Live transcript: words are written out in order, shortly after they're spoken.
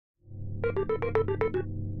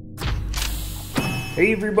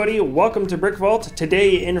Hey everybody, welcome to BrickVault.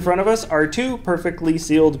 Today in front of us are two perfectly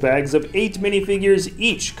sealed bags of 8 minifigures,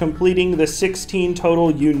 each completing the 16 total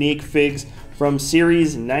unique figs from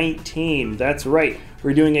Series 19. That's right,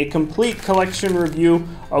 we're doing a complete collection review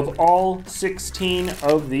of all 16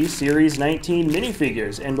 of the Series 19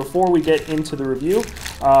 minifigures. And before we get into the review,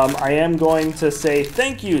 I am going to say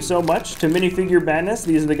thank you so much to Minifigure Madness.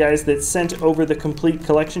 These are the guys that sent over the complete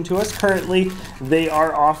collection to us. Currently, they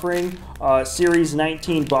are offering Series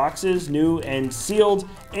 19 boxes, new and sealed,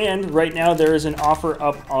 and right now there is an offer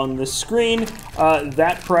up on the screen.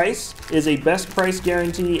 That price is a best price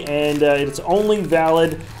guarantee, and it's only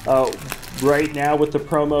valid right now with the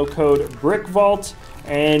promo code BrickVault,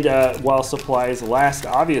 and while supplies last,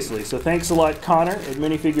 obviously. So thanks a lot, Connor at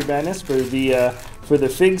Minifigure Madness, for the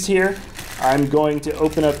figs here. I'm going to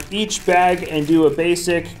open up each bag and do a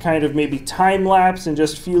basic kind of maybe time lapse and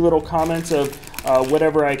just a few little comments of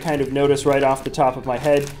whatever I kind of notice right off the top of my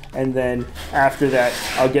head, and then after that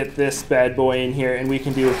I'll get this bad boy in here and we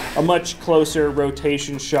can do a much closer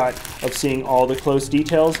rotation shot of seeing all the close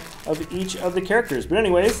details of each of the characters. But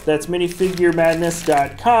anyways, that's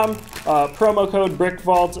minifiguremadness.com. Promo code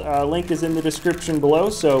BrickVault, link is in the description below,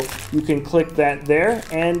 so you can click that there.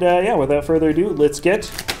 And yeah, without further ado, let's get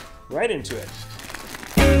right into it.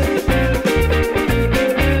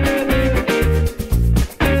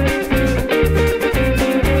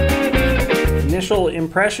 Initial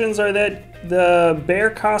impressions are that the bear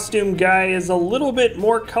costume guy is a little bit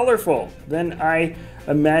more colorful than I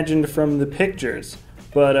imagined from the pictures.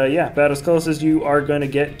 But yeah, about as close as you are going to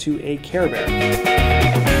get to a Care Bear.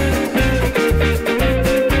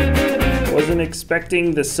 Wasn't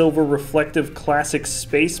expecting the silver reflective classic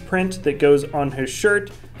space print that goes on his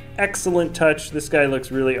shirt. Excellent touch. This guy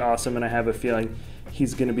looks really awesome, and I have a feeling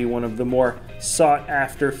he's going to be one of the more sought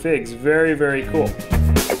after figs. Very, very cool.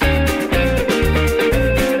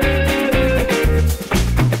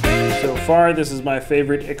 So far, this is my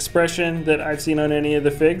favorite expression that I've seen on any of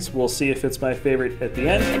the figs. We'll see if it's my favorite at the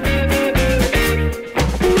end.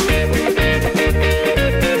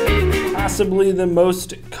 Possibly the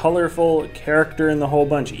most colorful character in the whole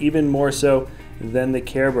bunch, even more so than the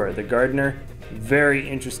Care Bear. The gardener, very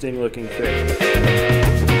interesting looking fig.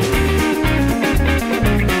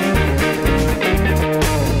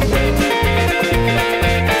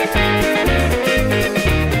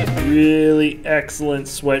 Really excellent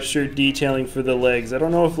sweatshirt detailing for the legs. I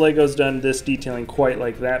don't know if Lego's done this detailing quite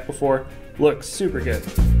like that before. Looks super good.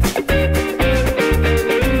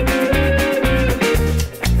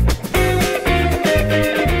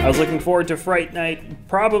 I was looking forward to Fright Night,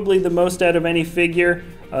 probably the most out of any figure,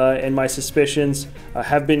 and my suspicions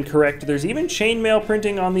have been correct. There's even chainmail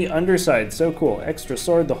printing on the underside. So cool. Extra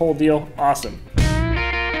sword, the whole deal. Awesome.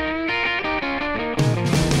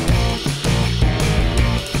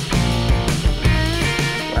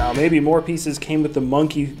 Wow, maybe more pieces came with the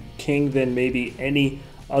Monkey King than maybe any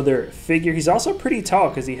other figure. He's also pretty tall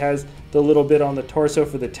because he has the little bit on the torso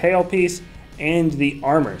for the tail piece and the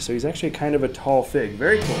armor, so he's actually kind of a tall fig.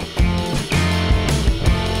 Very cool.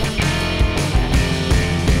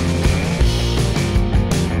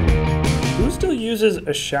 Who still uses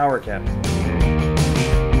a shower cap?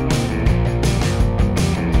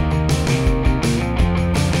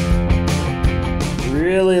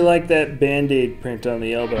 Really like that Band-Aid print on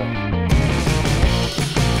the elbow.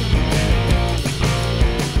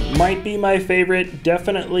 Might be my favorite,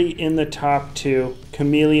 definitely in the top two.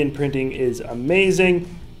 Chameleon printing is amazing.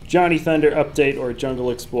 Johnny Thunder Update or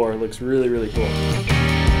Jungle Explorer looks really, really cool.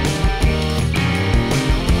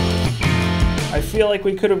 I feel like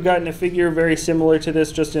we could have gotten a figure very similar to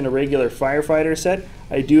this just in a regular firefighter set.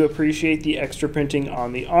 I do appreciate the extra printing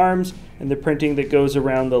on the arms and the printing that goes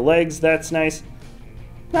around the legs. That's nice.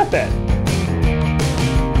 Not bad.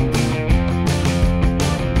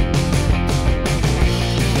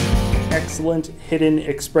 Excellent hidden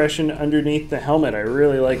expression underneath the helmet. I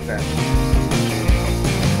really like that.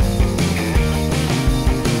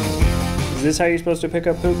 Is this how you're supposed to pick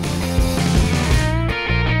up poop?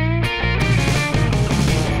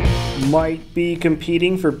 Might be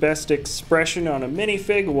competing for best expression on a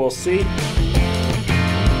minifig. We'll see.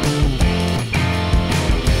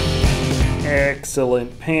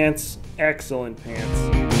 Excellent pants. Excellent pants.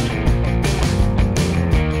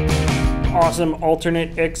 Awesome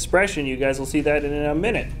alternate expression. You guys will see that in a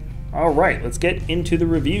minute. All right, let's get into the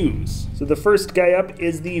reviews. So the first guy up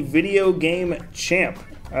is the Video Game Champ.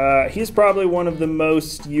 He's probably one of the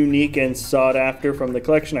most unique and sought after from the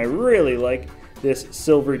collection. I really like this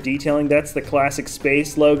silver detailing. That's the classic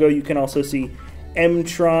space logo. You can also see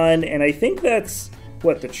M-Tron, and I think that's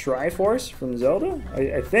what, the Triforce from Zelda?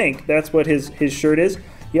 I think that's what his shirt is.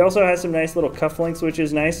 He also has some nice little cufflinks, which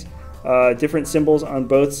is nice. Different symbols on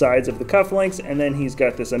both sides of the cufflinks, and then he's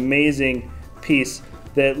got this amazing piece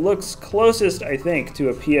that looks closest, I think, to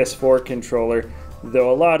a PS4 controller,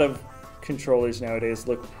 though a lot of controllers nowadays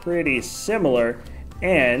look pretty similar.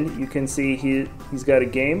 And you can see he's got a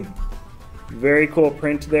game. Very cool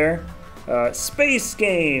print there. Space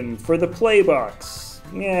Game for the Playbox.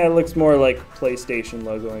 Yeah, it looks more like PlayStation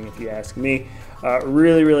logoing if you ask me.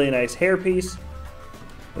 Really, really nice hairpiece.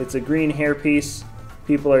 It's a green hairpiece.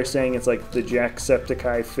 People are saying it's like the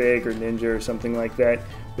Jacksepticeye fig or ninja or something like that.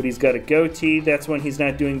 But he's got a goatee. That's when he's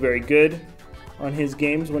not doing very good on his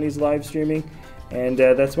games when he's live streaming. And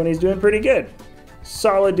that's when he's doing pretty good.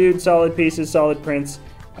 Solid dude, solid pieces, solid prints.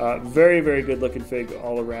 Very, very good looking fig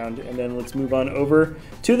all around. And then let's move on over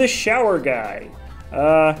to the shower guy.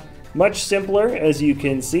 Much simpler, as you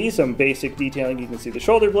can see. Some basic detailing. You can see the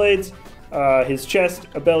shoulder blades, his chest,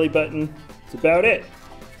 a belly button. That's about it.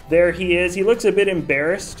 There he is. He looks a bit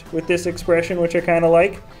embarrassed with this expression, which I kind of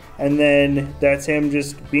like. And then that's him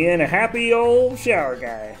just being a happy old shower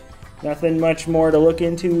guy. Nothing much more to look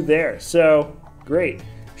into there. So, great.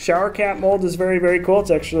 Shower cap mold is very, very cool.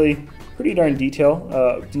 It's actually pretty darn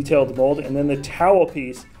detailed mold. And then the towel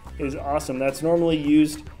piece is awesome. That's normally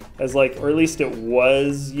used as like, or at least it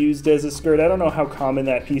was used as a skirt. I don't know how common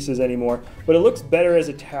that piece is anymore, but it looks better as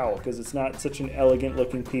a towel because it's not such an elegant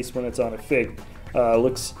looking piece when it's on a fig.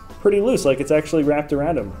 Looks pretty loose, like it's actually wrapped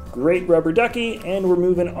around him. Great rubber ducky, and we're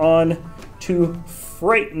moving on to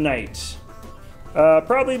Fright Night.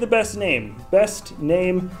 Probably the best name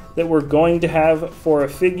that we're going to have for a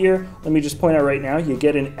figure. Let me just point out right now, you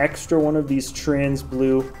get an extra one of these trans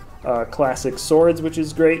blue classic swords, which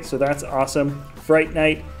is great, so that's awesome. Fright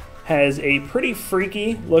Night has a pretty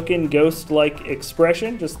freaky looking ghost-like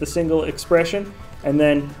expression, just the single expression. And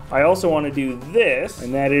then I also want to do this,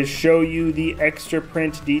 and that is show you the extra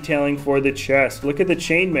print detailing for the chest. Look at the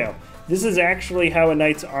chainmail. This is actually how a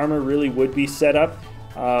knight's armor really would be set up.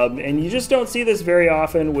 And you just don't see this very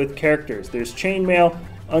often with characters. There's chainmail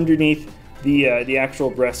underneath the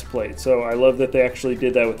actual breastplate. So I love that they actually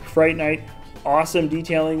did that with Fright Night. Awesome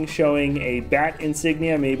detailing showing a bat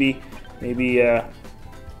insignia. Maybe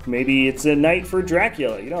it's a knight for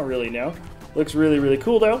Dracula. You don't really know. Looks really, really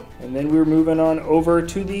cool though. And then we're moving on over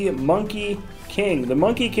to the Monkey King. The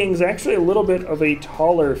Monkey King's actually a little bit of a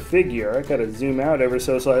taller figure. I gotta zoom out ever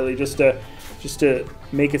so slightly just to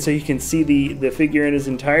make it so you can see the figure in his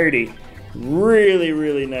entirety. Really,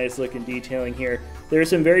 really nice looking detailing here. There are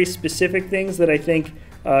some very specific things that I think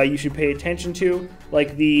you should pay attention to,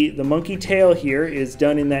 like the monkey tail here is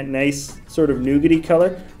done in that nice sort of nougaty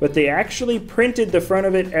color, but they actually printed the front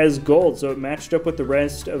of it as gold, so it matched up with the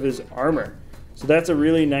rest of his armor. So that's a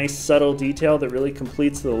really nice subtle detail that really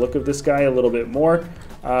completes the look of this guy a little bit more.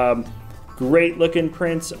 Great looking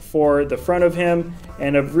prints for the front of him,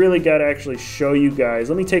 and I've really got to actually show you guys.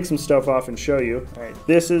 Let me take some stuff off and show you. All right,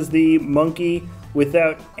 this is the monkey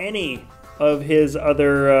without any of his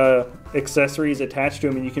other accessories attached to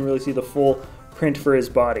him, and you can really see the full print for his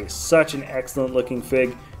body. Such an excellent looking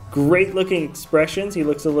fig. Great looking expressions. He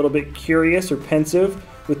looks a little bit curious or pensive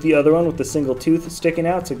with the other one with the single tooth sticking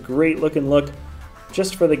out. It's a great looking look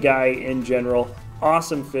just for the guy in general.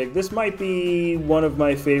 Awesome fig. This might be one of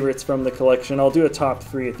my favorites from the collection. I'll do a top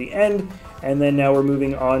 3 at the end, and then now we're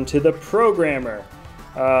moving on to the programmer.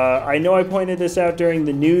 I know I pointed this out during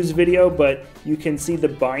the news video, but you can see the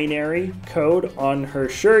binary code on her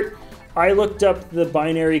shirt. I looked up the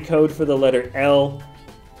binary code for the letter L.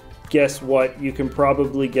 Guess what? You can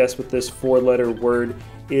probably guess what this 4-letter word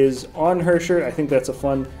is on her shirt. I think that's a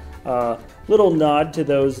fun little nod to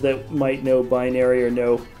those that might know binary or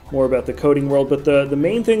know more about the coding world. But the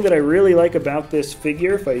main thing that I really like about this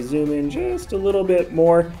figure, if I zoom in just a little bit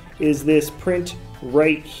more, is this print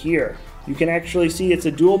right here. You can actually see it's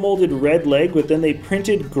a dual molded red leg, but then they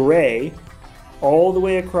printed gray all the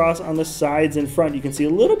way across on the sides and front. You can see a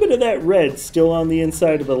little bit of that red still on the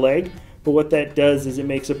inside of the leg, but what that does is it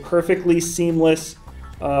makes a perfectly seamless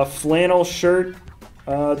flannel shirt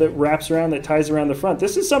that wraps around, that ties around the front.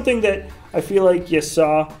 This is something that I feel like you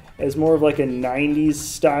saw as more of like a 90s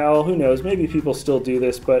style. Who knows, maybe people still do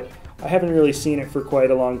this, but I haven't really seen it for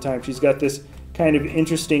quite a long time. She's got this kind of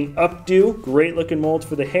interesting updo, great looking mold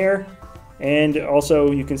for the hair, and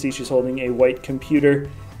also you can see she's holding a white computer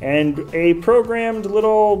and a programmed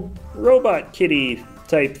little robot kitty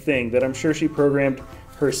type thing that I'm sure she programmed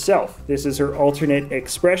herself. This is her alternate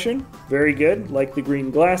expression. Very good, like the green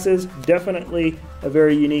glasses. Definitely a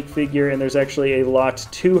very unique figure, and there's actually a lot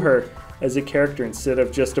to her as a character instead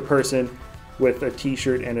of just a person with a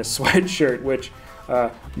t-shirt and a sweatshirt, which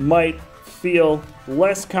might feel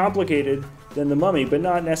less complicated than the Mummy, but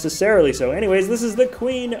not necessarily so. Anyways, this is the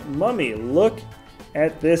Queen Mummy. Look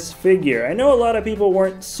at this figure. I know a lot of people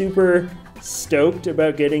weren't super stoked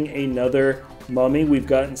about getting another Mummy. We've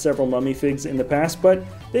gotten several Mummy figs in the past, but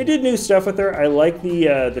they did new stuff with her. I like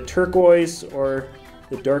the turquoise or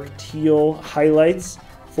the dark teal highlights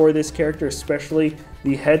for this character, especially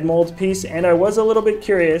the head mold piece. And I was a little bit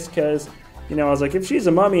curious because, you know, I was like, if she's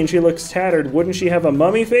a mummy and she looks tattered, wouldn't she have a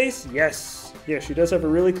mummy face? Yes. Yeah, she does have a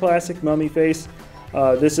really classic mummy face.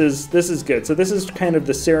 This is good. So this is kind of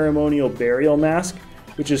the ceremonial burial mask,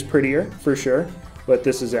 which is prettier for sure. But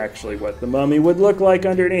this is actually what the mummy would look like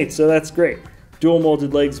underneath, so that's great. Dual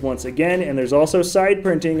molded legs once again, and there's also side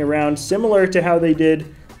printing around, similar to how they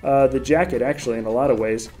did the jacket, actually, in a lot of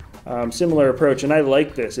ways. Similar approach, and I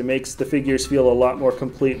like this. It makes the figures feel a lot more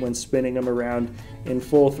complete when spinning them around in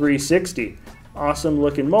full 360. Awesome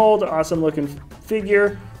looking mold, awesome looking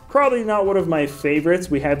figure. Probably not one of my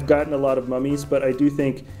favorites. We have gotten a lot of mummies, but I do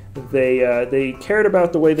think they cared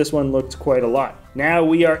about the way this one looked quite a lot. Now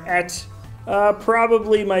we are at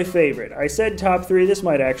probably my favorite. I said top 3, this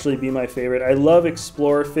might actually be my favorite. I love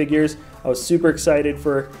Explorer figures. I was super excited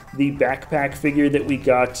for the backpack figure that we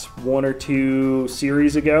got 1 or 2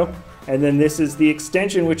 series ago. And then this is the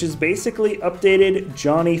extension, which is basically updated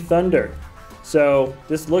Johnny Thunder. So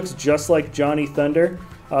this looks just like Johnny Thunder.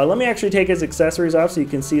 Let me actually take his accessories off so you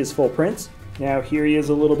can see his full prints. Now here he is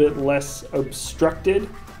a little bit less obstructed.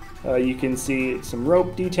 You can see some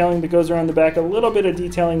rope detailing that goes around the back, a little bit of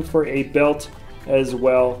detailing for a belt as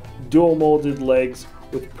well. Dual molded legs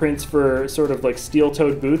with prints for sort of like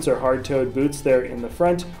steel-toed boots or hard-toed boots there in the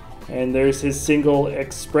front. And there's his single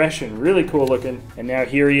expression. Really cool looking. And now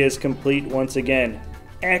here he is complete once again.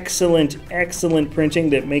 Excellent, excellent printing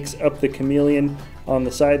that makes up the chameleon on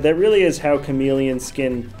the side. That really is how chameleon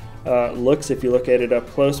skin looks if you look at it up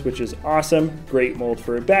close, which is awesome. Great mold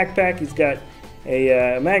for a backpack. He's got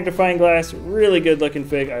a magnifying glass, really good looking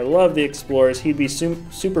fig. I love the Explorers. He'd be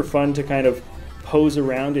super fun to kind of pose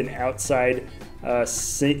around in outside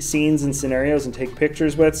scenes and scenarios and take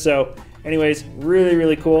pictures with. So anyways, really,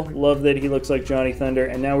 really cool. Love that he looks like Johnny Thunder.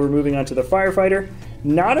 And now we're moving on to the Firefighter.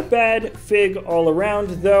 Not a bad fig all around,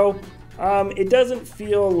 though. It doesn't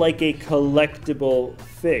feel like a collectible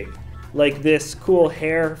fig. Like this cool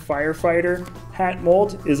hair firefighter hat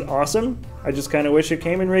mold is awesome. I just kind of wish it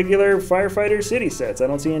came in regular Firefighter City sets. I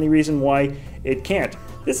don't see any reason why it can't.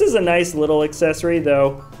 This is a nice little accessory,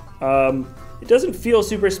 though. It doesn't feel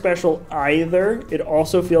super special either. It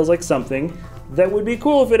also feels like something that would be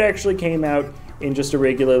cool if it actually came out in just a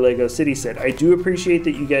regular LEGO City set. I do appreciate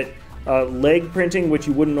that you get leg printing, which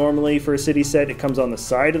you wouldn't normally for a city set. It comes on the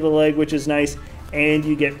side of the leg, which is nice, and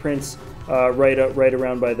you get prints right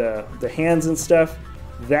around by the hands and stuff.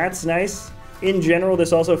 That's nice. In general,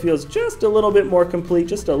 this also feels just a little bit more complete,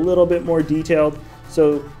 just a little bit more detailed.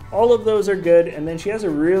 So all of those are good, and then she has a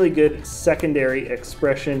really good secondary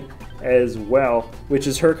expression as well, which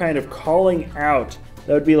is her kind of calling out.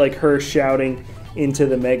 That would be like her shouting into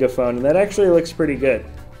the megaphone, and that actually looks pretty good.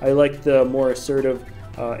 I like the more assertive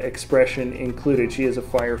expression included. She is a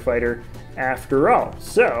firefighter after all.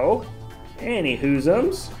 So,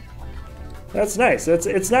 anywhoozums, that's nice.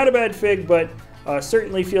 It's not a bad fig, but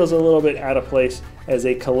certainly feels a little bit out of place as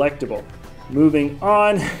a collectible. Moving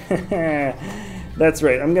on. That's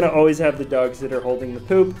right, I'm going to always have the dogs that are holding the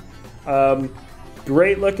poop.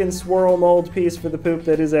 Great looking swirl mold piece for the poop.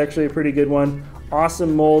 That is actually a pretty good one.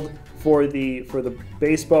 Awesome mold for the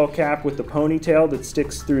baseball cap with the ponytail that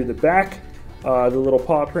sticks through the back. The little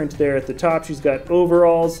paw print there at the top. She's got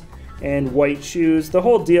overalls and white shoes. The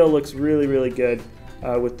whole deal looks really, really good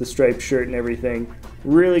with the striped shirt and everything.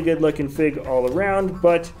 Really good looking fig all around,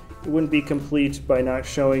 but it wouldn't be complete by not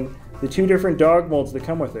showing the 2 different dog molds that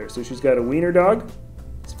come with her. So she's got a wiener dog.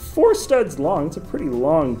 It's 4 studs long. It's a pretty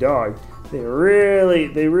long dog. They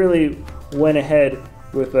really went ahead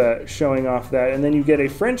with showing off that. And then you get a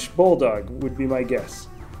French bulldog, would be my guess.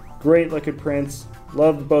 Great looking prints.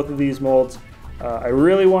 Love both of these molds. I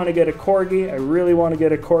really want to get a corgi. I really want to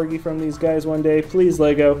get a corgi from these guys one day. Please,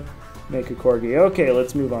 LEGO, make a corgi. Okay,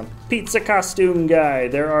 let's move on. Pizza costume guy.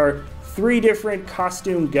 There are 3 different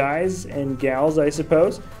costume guys and gals, I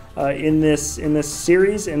suppose, in this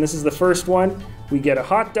series, and this is the first one. We get a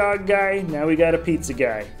hot dog guy. Now we got a pizza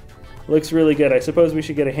guy. Looks really good. I suppose we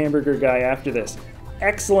should get a hamburger guy after this.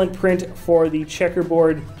 Excellent print for the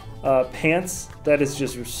checkerboard pants. That is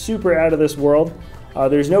just super out of this world.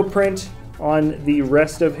 There's no print on the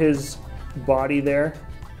rest of his body there.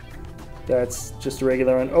 That's just a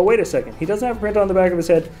regular one. Oh, wait a second. He doesn't have a print on the back of his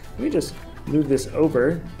head. Let me just move this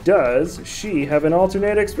over. Does she have an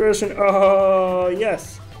alternate expression? Oh,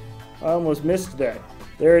 yes. I almost missed that.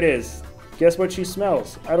 There it is. Guess what she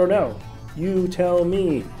smells? I don't know. You tell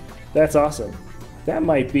me. That's awesome. That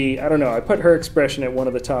might be, I don't know, I put her expression at one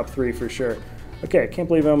of the top 3 for sure. Okay, I can't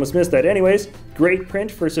believe I almost missed that. Anyways, great print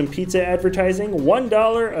for some pizza advertising.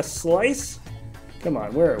 $1 a slice? Come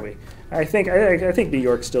on, where are we? I think New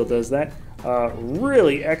York still does that.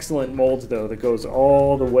 Really excellent mold though that goes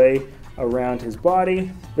all the way around his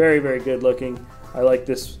body. Very, very good looking. I like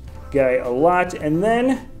this guy a lot. And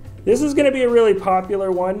then this is going to be a really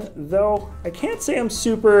popular one, though I can't say I'm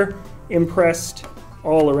super impressed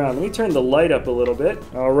all around. Let me turn the light up a little bit.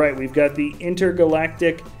 All right, we've got the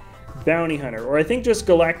Intergalactic Bounty Hunter, or I think just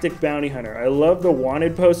Galactic Bounty Hunter. I love the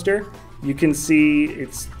wanted poster. You can see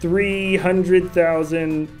it's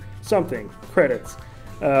 300,000 something credits.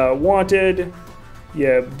 Wanted,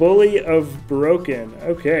 yeah, Bully of Broken.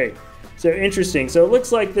 Okay, so interesting. So it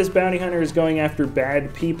looks like this bounty hunter is going after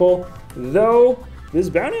bad people, though this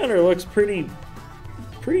bounty hunter looks pretty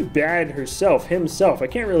bad himself. I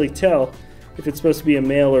can't really tell if it's supposed to be a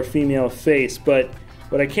male or female face, but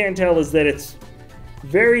what I can tell is that it's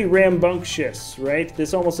very rambunctious, right?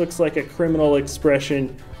 This almost looks like a criminal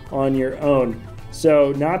expression on your own.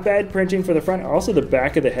 So not bad printing for the front. Also the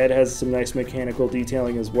back of the head has some nice mechanical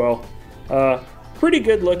detailing as well. Pretty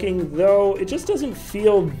good looking, though it just doesn't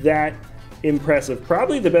feel that impressive.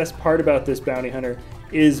 Probably the best part about this bounty hunter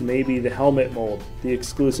is maybe the helmet mold, the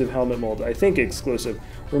exclusive helmet mold. I think exclusive.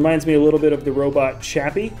 Reminds me a little bit of the robot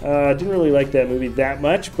Chappie. Didn't really like that movie that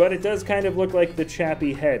much, but it does kind of look like the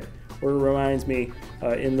Chappie head, or it reminds me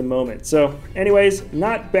in the moment. So anyways,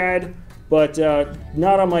 not bad, but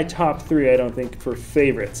not on my top 3, I don't think, for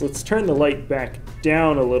favorites. Let's turn the light back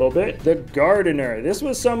down a little bit. The Gardener. This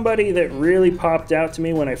was somebody that really popped out to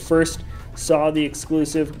me when I first saw the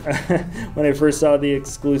exclusive,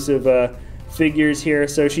 figures here.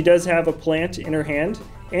 So she does have a plant in her hand,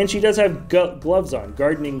 and she does have gloves on,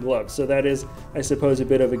 gardening gloves. So that is, I suppose, a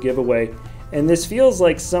bit of a giveaway. And this feels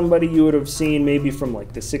like somebody you would have seen maybe from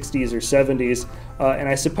like the 60s or 70s. And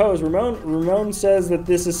I suppose Ramon says that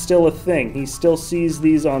this is still a thing. He still sees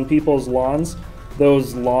these on people's lawns,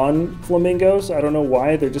 those lawn flamingos. I don't know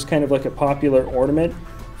why. They're just kind of like a popular ornament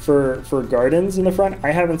for gardens in the front.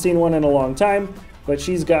 I haven't seen one in a long time, but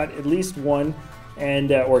she's got at least one,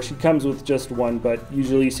 and or she comes with just one, but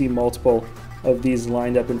usually you see multiple of these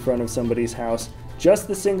lined up in front of somebody's house. Just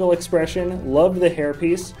the single expression. Love the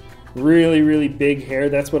hairpiece. Really, really big hair.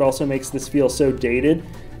 That's what also makes this feel so dated.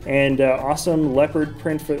 And awesome leopard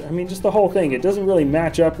print for, I mean, just the whole thing. It doesn't really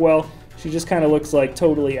match up well. She just kind of looks like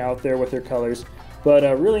totally out there with her colors. But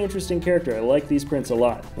a really interesting character. I like these prints a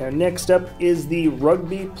lot. Now, next up is the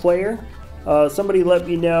rugby player. Somebody let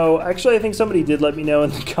me know, actually I think somebody did let me know in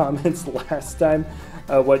the comments last time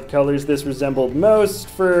what colors this resembled most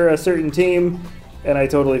for a certain team, and I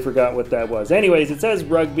totally forgot what that was. Anyways, it says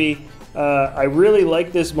rugby. I really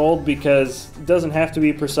like this mold because it doesn't have to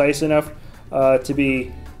be precise enough to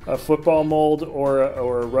be a football mold or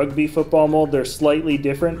a rugby football mold. They're slightly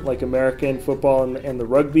different, like American football and the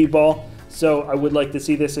rugby ball. So I would like to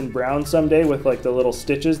see this in brown someday with like the little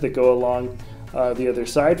stitches that go along the other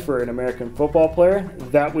side for an American football player.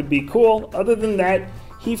 That would be cool. Other than that,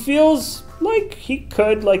 he feels like he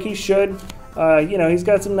could, like he should. You know, he's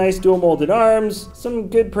got some nice dual molded arms, some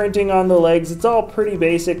good printing on the legs. It's all pretty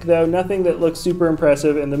basic though, nothing that looks super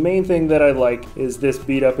impressive, and the main thing that I like is this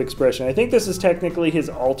beat up expression. I think this is technically his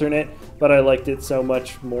alternate, but I liked it so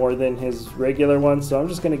much more than his regular one, so I'm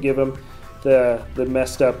just going to give him the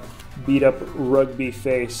messed up, beat up rugby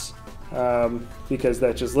face because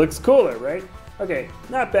that just looks cooler, right? Okay,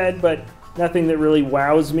 not bad, but nothing that really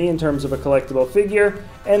wows me in terms of a collectible figure,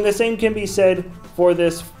 and the same can be said for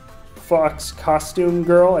this Fox Costume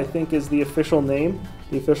Girl, I think is the official name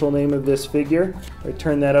of this figure. I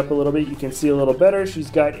turn that up a little bit, you can see a little better. She's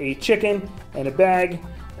got a chicken and a bag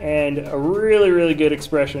and a really, really good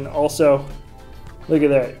expression. Also, look at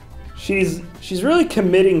that. She's really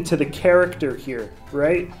committing to the character here,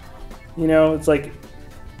 right? You know, it's like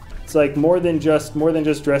more than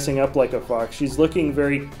just dressing up like a fox. She's looking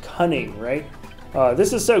very cunning, right?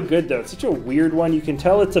 This is so good though. It's such a weird one. You can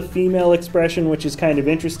tell it's a female expression, which is kind of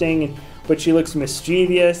interesting, but she looks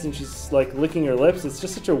mischievous and she's like licking her lips. It's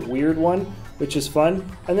just such a weird one, which is fun.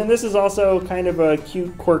 And then this is also kind of a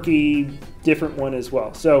cute, quirky, different one as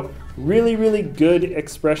well. So really, really good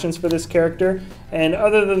expressions for this character. And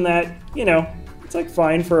other than that, you know, it's like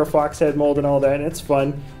fine for a fox head mold and all that, and it's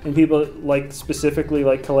fun. And people specifically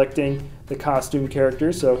like collecting the costume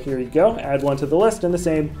characters. So here you go, add one to the list, and the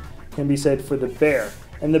same can be said for the bear.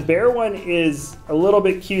 And the bear one is a little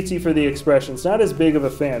bit cutesy for the expressions. Not as big of a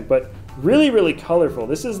fan, but really, really colorful.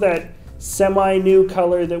 This is that semi-new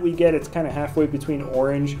color that we get. It's kind of halfway between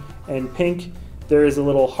orange and pink. There is a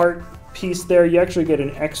little heart piece there. You actually get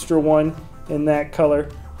an extra one in that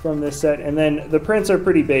color from this set. And then the prints are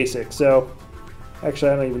pretty basic. So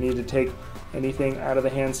actually, I don't even need to take anything out of the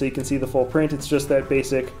hand so you can see the full print. It's just that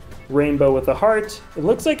basic rainbow with the heart. It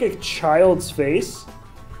looks like a child's face,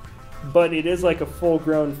 but it is like a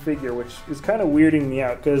full-grown figure, which is kind of weirding me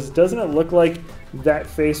out, because doesn't it look like that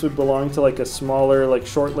face would belong to like a smaller, like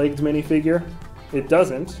short-legged minifigure? It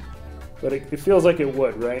doesn't, but it feels like it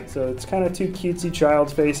would, right? So it's kind of two cutesy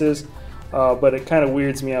child faces, but it kind of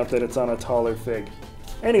weirds me out that it's on a taller fig.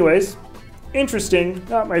 Anyways, interesting,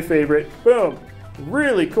 not my favorite. Boom,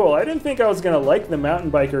 really cool. I didn't think I was gonna like the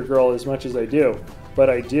mountain biker girl as much as I do, but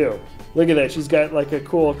I do. Look at that, she's got like a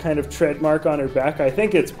cool kind of tread mark on her back. I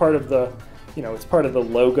think it's part of the, you know, it's part of the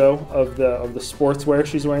logo of the sportswear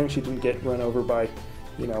she's wearing. She didn't get run over by,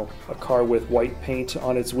 you know, a car with white paint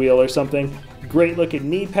on its wheel or something. Great looking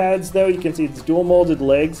knee pads though. You can see it's dual molded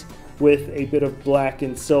legs with a bit of black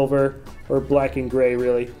and silver, or black and gray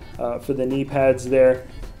really, for the knee pads there.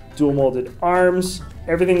 Dual molded arms.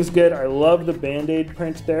 Everything's good. I love the Band-Aid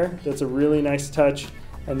print there. That's a really nice touch.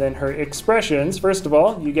 And then her expressions, first of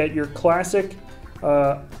all, you get your classic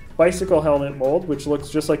bicycle helmet mold, which looks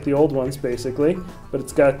just like the old ones basically, but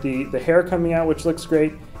it's got the hair coming out, which looks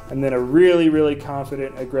great, and then a really, really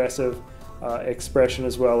confident, aggressive expression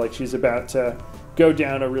as well, like she's about to go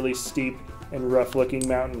down a really steep and rough looking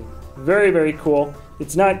mountain. Very, very cool.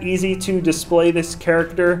 It's not easy to display this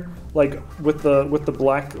character like with the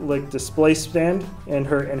black like display stand and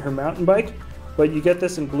her mountain bike. But you get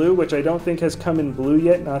this in blue, which I don't think has come in blue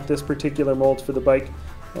yet, not this particular mold for the bike.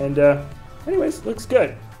 And anyways, looks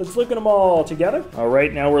good. Let's look at them all together. All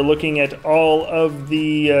right, now we're looking at all of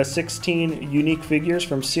the 16 unique figures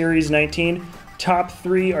from Series 19. Top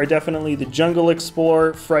 3 are definitely the Jungle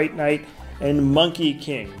Explorer, Fright Night, and Monkey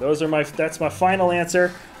King. That's my final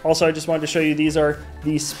answer. Also, I just wanted to show you these are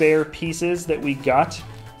the spare pieces that we got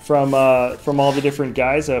from all the different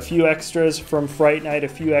guys. A few extras from Fright Night, a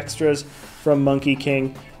few extras from Monkey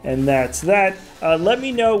King, and that's that. Let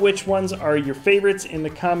me know which ones are your favorites in the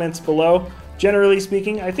comments below. Generally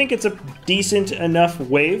speaking, I think it's a decent enough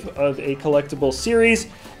wave of a collectible series,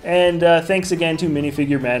 and thanks again to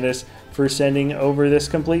Minifigure Madness for sending over this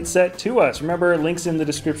complete set to us. Remember, links in the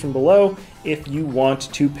description below if you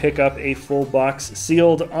want to pick up a full box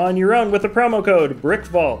sealed on your own with the promo code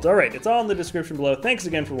BrickVault. All right, it's all in the description below. Thanks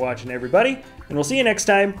again for watching, everybody, and we'll see you next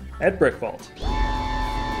time at BrickVault.